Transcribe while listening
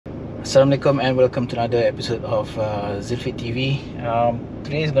Assalamualaikum and welcome to another episode of Zealfit TV.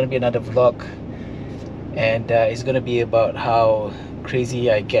 Today is going to be another vlog, and it's going to be about how crazy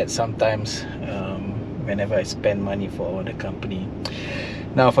I get sometimes whenever I spend money for the company.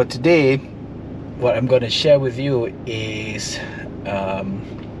 Now for today, what I'm going to share with you is the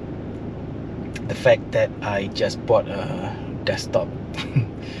fact that I just bought a desktop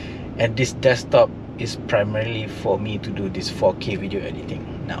and this desktop is primarily for me to do this 4K video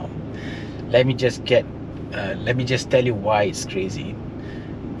editing. Now let me just tell you why it's crazy.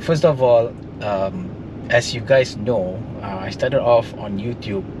 First of all, as you guys know, I started off on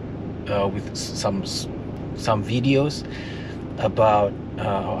YouTube with some videos about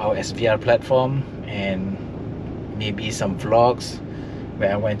our SVR platform and maybe some vlogs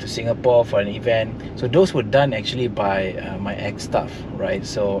where I went to Singapore for an event. So those were done actually by my ex-staff, right?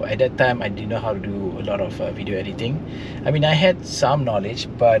 So at that time I didn't know how to do a lot of video editing. I mean, I had some knowledge,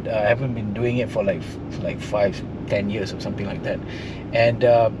 but I haven't been doing it for like 5-10 years or something like that. And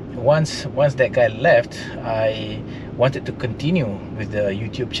once that guy left, I wanted to continue with the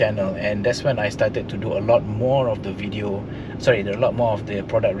YouTube channel, and that's when I started to do a lot more of the a lot more of the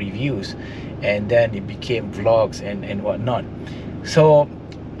product reviews, and then it became vlogs and whatnot. So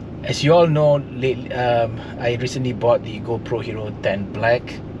as you all know, I recently bought the GoPro Hero 10 Black,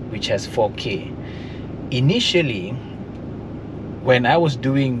 which has 4K. Initially, when I was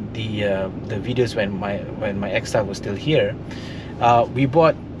doing the videos when my ex-staff was still here, we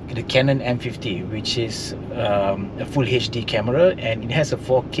bought the Canon M50, which is a full HD camera, and it has a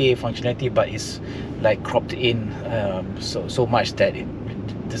 4K functionality, but it's like cropped in so much that it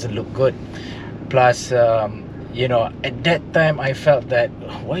doesn't look good. Plus you know, at that time I felt that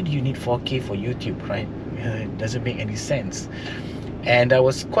why do you need 4K for YouTube, right? It doesn't make any sense. And I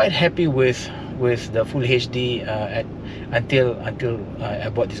was quite happy with the full HD until I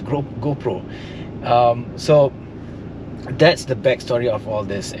bought this GoPro. So that's the backstory of all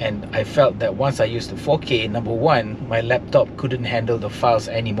this. And I felt that once I used the 4K, number one, my laptop couldn't handle the files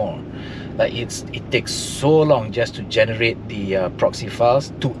anymore. Like it takes so long just to generate the proxy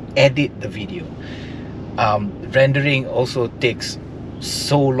files to edit the video. Rendering also takes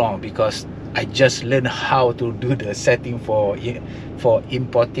so long because I just learned how to do the setting for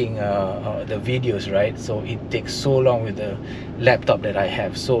importing the videos, right? So it takes so long with the laptop that I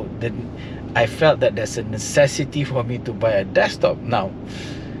have. So then I felt that there's a necessity for me to buy a desktop. Now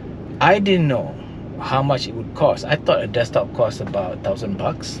I didn't know how much it would cost. I thought a desktop cost about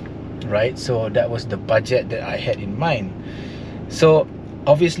 $1,000, right? So that was the budget that I had in mind. So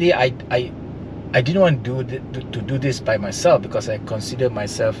obviously I didn't want to do this by myself because I consider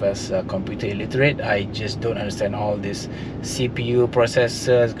myself as computer illiterate. I just don't understand all this CPU,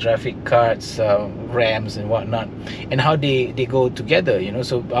 processors, graphic cards, RAMs and whatnot, and how they go together, you know.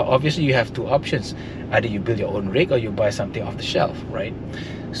 So obviously you have two options: either you build your own rig or you buy something off the shelf, right?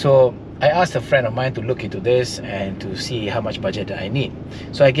 So I asked a friend of mine to look into this and to see how much budget I need.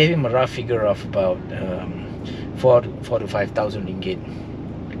 So I gave him a rough figure of about 4,000 to 5,000 ringgit.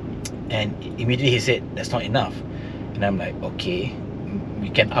 And immediately he said that's not enough, and I'm like, okay, we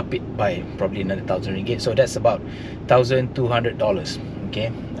can up it by probably another 1,000 ringgit, so that's about $1,200,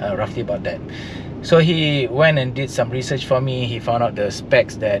 okay, roughly about that. So he went and did some research for me. He found out the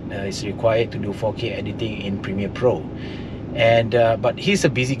specs that is required to do 4K editing in Premiere Pro, and but he's a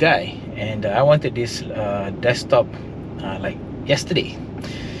busy guy, and I wanted this desktop like yesterday.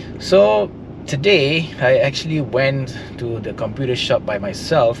 So today I actually went to the computer shop by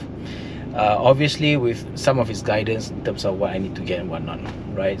myself, obviously with some of his guidance in terms of what I need to get and whatnot,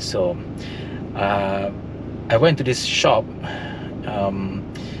 right? So I went to this shop,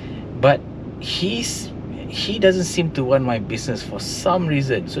 but he doesn't seem to want my business for some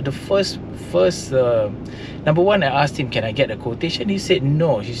reason. So the first number one, I asked him, can I get a quotation? He said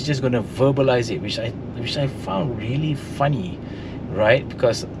no, he's just going to verbalize it, which I found really funny, right?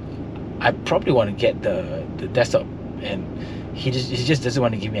 Because I probably want to get the desktop, and he just doesn't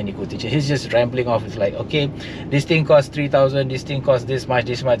want to give me any quotation. He's just rambling off. It's like, okay, this thing costs 3,000, this thing costs this much,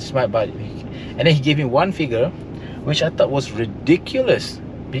 but and then he gave me one figure which I thought was ridiculous,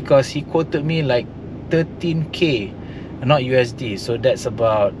 because he quoted me like 13K, not USD, so that's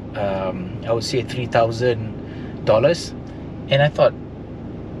about I would say $3,000. And I thought,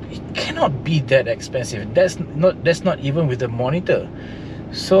 it cannot be that expensive. That's not even with the monitor.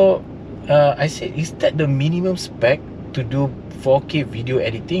 So I said, is that the minimum spec to do 4K video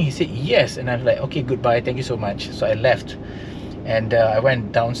editing? He said yes, and I'm like, okay, goodbye, thank you so much. So I left, and I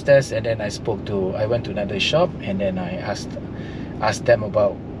went downstairs, and then I went to another shop, and then I asked them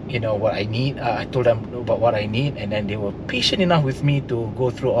about, you know, what I need. I told them about what I need, and then they were patient enough with me to go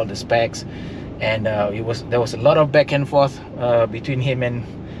through all the specs. And there was a lot of back and forth between him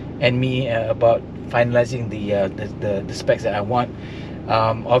and me about finalizing the specs that I want.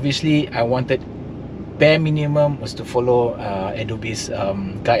 Obviously, I wanted bare minimum was to follow Adobe's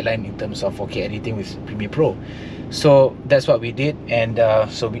guideline in terms of 4K editing with Premiere Pro. So that's what we did, and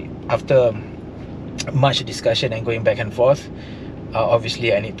after much discussion and going back and forth,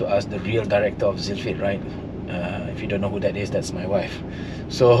 obviously I need to ask the real director of Zealfit, right? If you don't know who that is, that's my wife.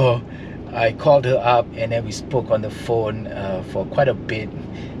 So I called her up, and then we spoke on the phone for quite a bit.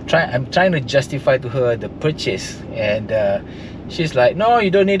 I'm trying to justify to her the purchase, and she's like, no,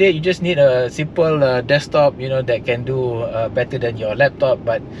 you don't need it, you just need a simple desktop, you know, that can do better than your laptop.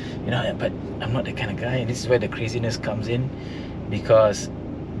 But you know, but I'm not that kind of guy, and this is where the craziness comes in, because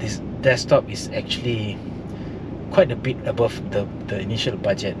this desktop is actually quite a bit above the initial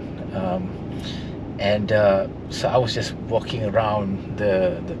budget. So I was just walking around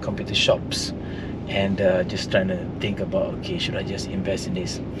the computer shops and just trying to think about, okay, should I just invest in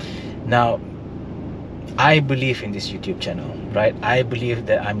this? Now, I believe in this YouTube channel, right? I believe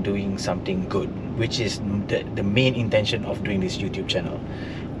that I'm doing something good, which is the main intention of doing this YouTube channel.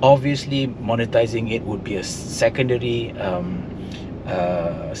 Obviously, monetizing it would be a secondary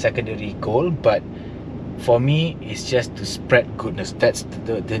goal, but for me, it's just to spread goodness. That's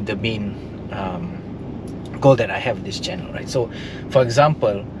the main goal that I have with this channel, right? So, for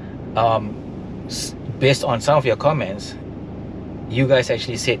example, based on some of your comments, you guys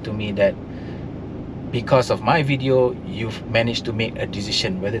actually said to me that because of my video, you've managed to make a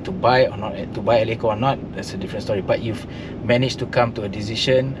decision whether to buy or not, to buy Eleiko or not. That's a different story, but you've managed to come to a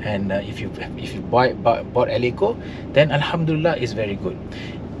decision, and if you bought Eleiko, then Alhamdulillah is very good.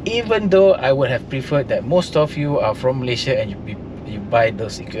 Even though I would have preferred that most of you are from Malaysia and you buy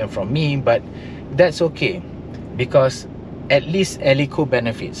those equipment from me, but that's okay, because at least Eleiko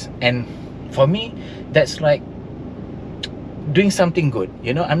benefits, and for me, that's like doing something good.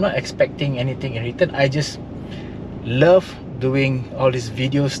 You know, I'm not expecting anything in return. I just love doing all this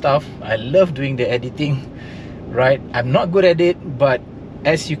video stuff. I love doing the editing, right? I'm not good at it, but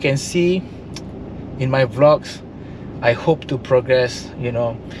as you can see in my vlogs, I hope to progress, you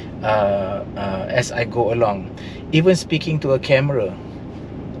know, as I go along. Even speaking to a camera,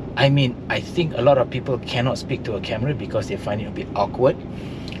 I mean, I think a lot of people cannot speak to a camera because they find it a bit awkward.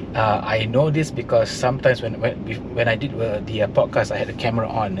 I know this because sometimes when I did the podcast, I had a camera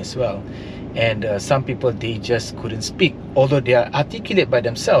on as well, and some people, they just couldn't speak, although they are articulate by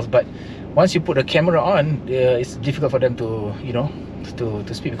themselves. But once you put a camera on, it's difficult for them to, you know,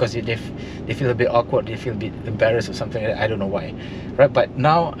 to speak, because they feel a bit awkward, they feel a bit embarrassed or something like that. I don't know why, right? But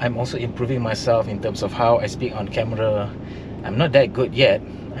now I'm also improving myself in terms of how I speak on camera. I'm not that good yet.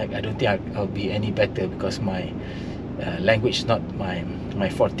 I don't think I'll be any better, because my language is not my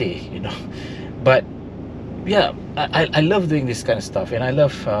forte, you know. But yeah, I love doing this kind of stuff, and I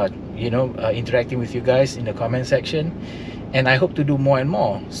love you know, interacting with you guys in the comment section, and I hope to do more and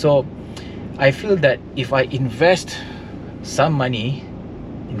more. So I feel that if I invest some money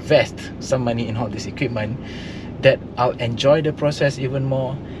in all this equipment, that I'll enjoy the process even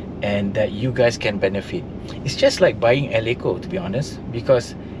more, and that you guys can benefit. It's just like buying Eleiko, to be honest,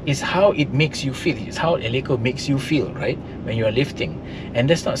 because it's how it makes you feel. It's how Eleiko makes you feel, right, when you are lifting. And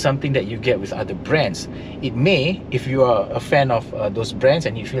that's not something that you get with other brands. It may, if you are a fan of those brands,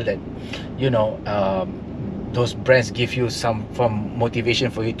 and you feel that, you know, those brands give you some form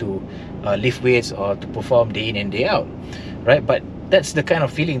motivation for you to lift weights or to perform day in and day out, right? But that's the kind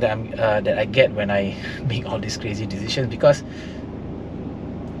of feeling that that I get when I make all these crazy decisions, because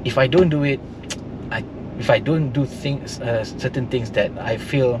if I don't do it, if I don't do things, certain things that I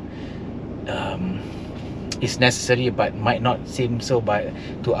feel is necessary but might not seem so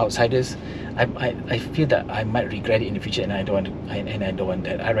to outsiders, I feel that I might regret it in the future, and I don't want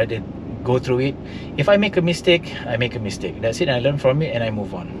that. I rather go through it. If I make a mistake, I make a mistake. That's it. I learn from it and I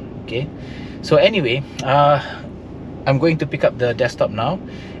move on. Okay. So anyway, I'm going to pick up the desktop now.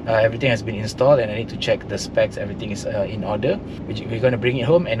 Everything has been installed, and I need to check the specs. Everything is in order. We're going to bring it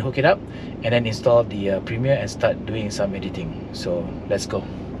home and hook it up, and then install the Premiere and start doing some editing. So let's go.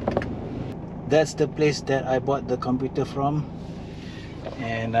 That's the place that I bought the computer from,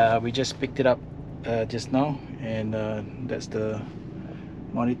 and we just picked it up just now, and that's the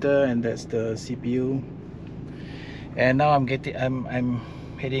monitor, and that's the CPU. And now I'm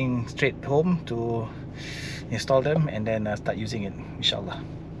heading straight home to install them, and then start using it, inshallah.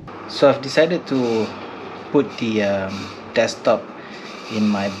 So I've decided to put the desktop in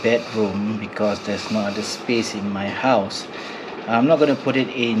my bedroom because there's no other space in my house. I'm not going to put it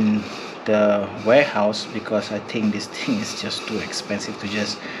in the warehouse because I think this thing is just too expensive to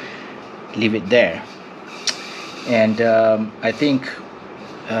just leave it there. And I think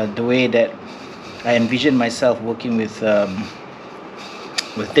the way that I envision myself working with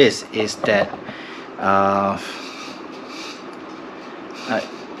this is that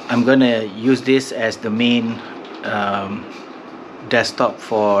I'm gonna use this as the main desktop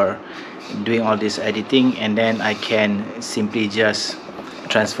for doing all this editing, and then I can simply just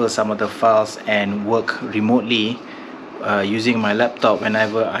transfer some of the files and work remotely using my laptop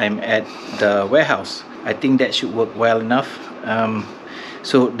whenever I'm at the warehouse. I think that should work well enough.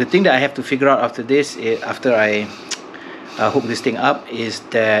 So the thing that I have to figure out after this, after I hook this thing up, is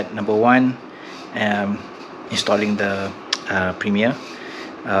that number one, installing the Premiere,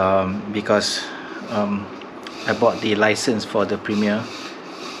 because I bought the license for the Premiere,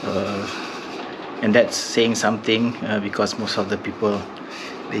 and that's saying something, because most of the people,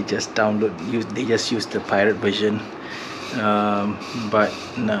 they just use the pirate version. But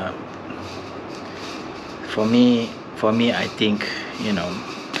no, for me I think, you know,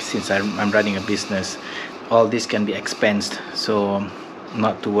 since I'm running a business, all this can be expensed, so I'm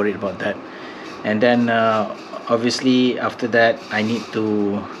not too worried about that. And then obviously after that I need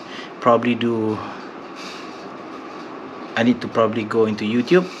to probably go into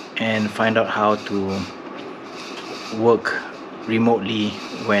YouTube and find out how to work remotely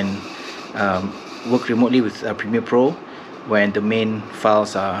with Premiere Pro when the main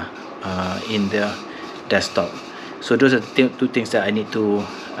files are in the desktop. So those are the two things that I need to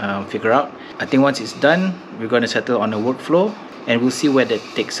figure out. I think once it's done, we're going to settle on a workflow and we'll see where that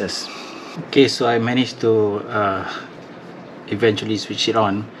takes us. Okay, so I managed to eventually switch it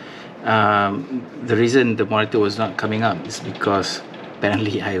on. The reason the monitor was not coming up is because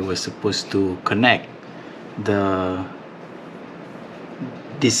apparently I was supposed to connect the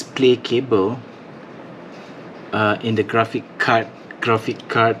display cable in the graphic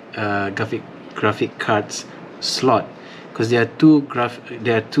cards slot, because there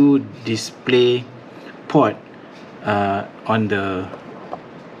are two display port on the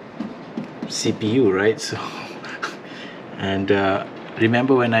CPU, right? So and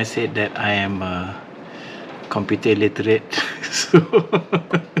remember when I said that I am computer illiterate? So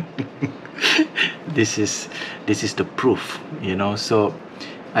this is the proof, you know. So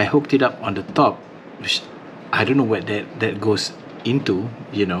I hooked it up on the top, which I don't know what that goes into,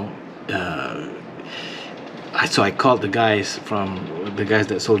 you know. So I called the guys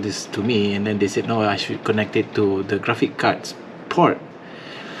that sold this to me, and then they said no, I should connect it to the graphic cards port.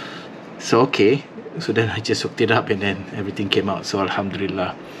 So okay, so then I just hooked it up and then everything came out, so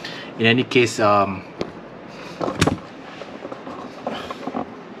Alhamdulillah. In any case,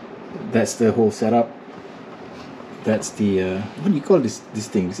 that's the whole setup. That's the what do you call this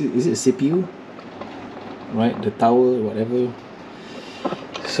thing? Is it a CPU? Right, the tower, whatever.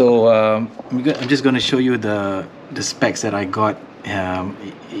 So I'm just going to show you the specs that I got,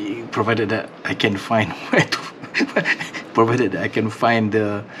 provided that I can find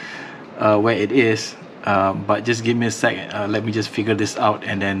the where it is. But just give me a sec. Let me just figure this out,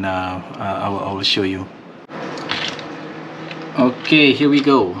 and then I will show you. Okay, here we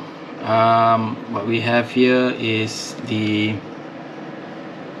go. What we have here is the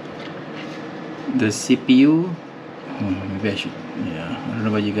CPU. Maybe I should, yeah, I don't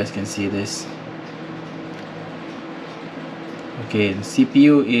know whether you guys can see this. Okay, the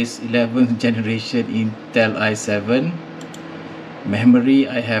CPU is 11th generation Intel i7. Memory,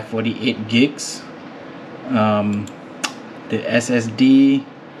 I have 48 gigs. The SSD,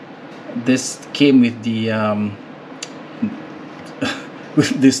 this came with the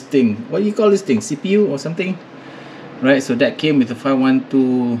with this thing. What do you call this thing? CPU or something, right? So that came with the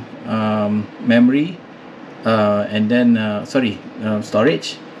 512 memory, and then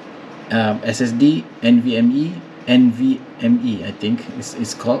storage, SSD, NVMe, I think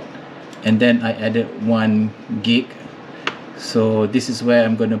it's called, and then I added 1 gig. So this is where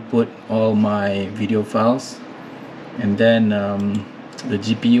I'm gonna put all my video files. And then the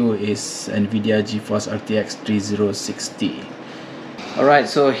GPU is NVIDIA GeForce RTX 3060. Alright,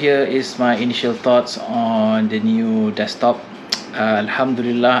 so here is my initial thoughts on the new desktop.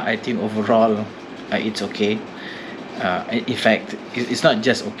 Alhamdulillah, I think overall it's okay. In fact, it's not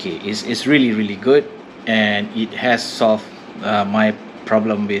just okay, it's really, really good, and it has solved my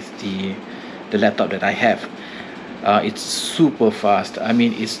problem with the laptop that I have. It's super fast. I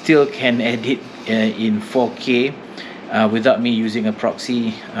mean, it still can edit in 4K without me using a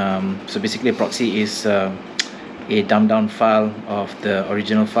proxy. So basically a proxy is a dumbed down file of the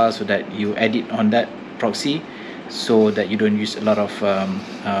original file, so that you edit on that proxy. so that you don't use a lot of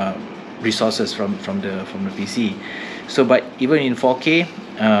resources from the PC. So but even in 4K,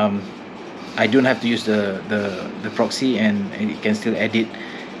 I don't have to use the proxy, and it can still edit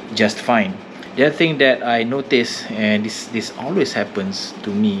just fine. The other thing that I noticed, and this always happens to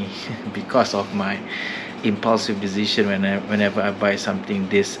me because of my impulsive decision whenever I buy something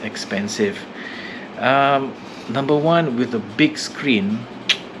this expensive. Number one, with a big screen,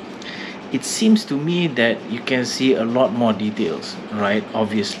 it seems to me that you can see a lot more details, right?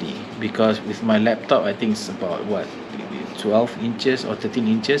 Obviously, because with my laptop, I think it's about what, 12 inches or 13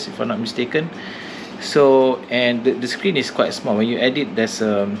 inches if I'm not mistaken. So, and the screen is quite small. When you edit, there's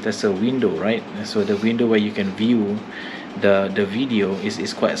a window, right? So the window where you can view the video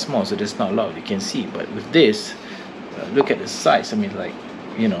is quite small, so there's not a lot you can see. But with this, look at the size. I mean, like,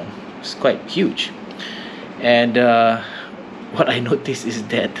 you know, it's quite huge. And what I noticed is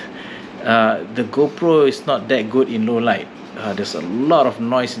that the GoPro is not that good in low light. There's a lot of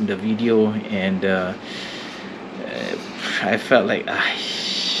noise in the video, and I felt like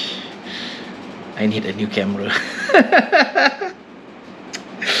I need a new camera.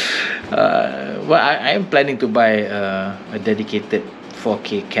 Well, I am planning to buy a dedicated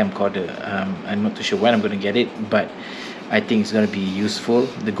 4K camcorder. I'm not too sure when I'm going to get it, but I think it's going to be useful.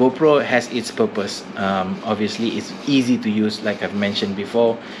 The GoPro has its purpose. Obviously, it's easy to use, like I've mentioned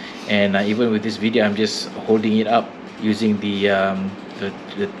before, and even with this video, I'm just holding it up using the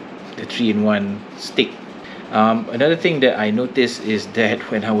 3-in-1 stick. Another thing that I noticed is that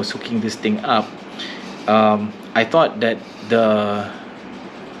when I was hooking this thing up, I thought that the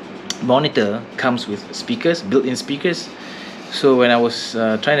monitor comes with speakers, built-in speakers. So when I was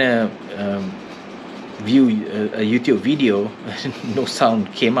trying to view a YouTube video, no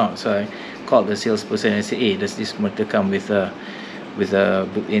sound came out. So I called the salesperson and said, "Hey, does this monitor come with a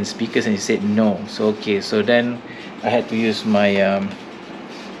built-in speakers?" And he said no. So okay, so then I had to use my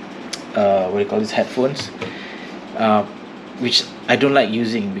what do you call this, headphones, which I don't like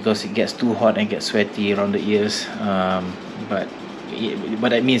using because it gets too hot and gets sweaty around the ears. But what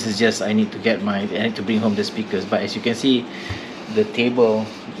that means is just I need to bring home the speakers. But as you can see, the table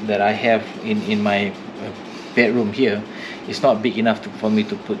that I have in my bedroom here is not big enough for me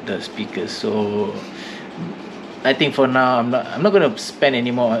to put the speakers. So I think for now I'm not going to spend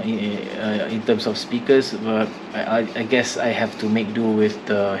any more in terms of speakers, but I guess I have to make do with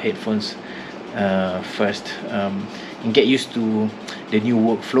the headphones first, and get used to the new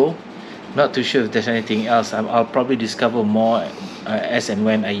workflow. Not too sure if there's anything else. I'll probably discover more as and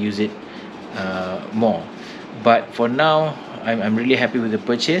when I use it more. But for now, I'm really happy with the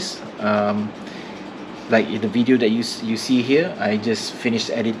purchase. Like in the video that you see here, I just finished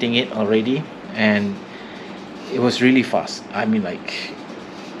editing it already, and it was really fast. I mean, like,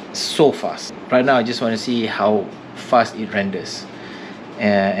 so fast. Right now I just want to see how fast it renders,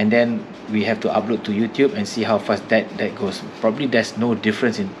 and then we have to upload to YouTube and see how fast that goes. Probably there's no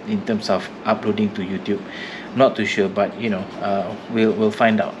difference in terms of uploading to YouTube. Not too sure, but you know, we'll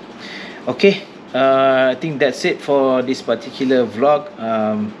find out. Okay, I think that's it for this particular vlog.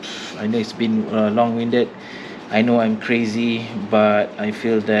 I know it's been long-winded. I know I'm crazy, but I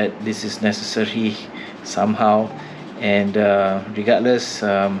feel that this is necessary somehow. And regardless,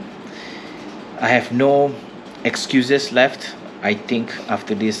 I have no excuses left. I think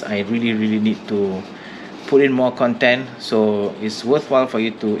after this, I really need to put in more content. So it's worthwhile for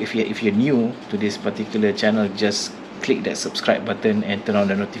you to, if you're new to this particular channel, just click that subscribe button and turn on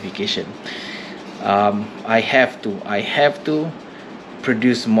the notification. I have to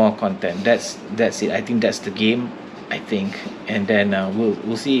produce more content. That's it. I think that's the game, I think. And then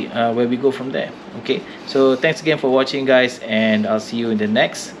we'll see where we go from there. Okay, so thanks again for watching, guys, and I'll see you in the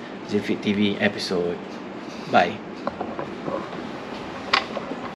next Zealfit TV episode. Bye.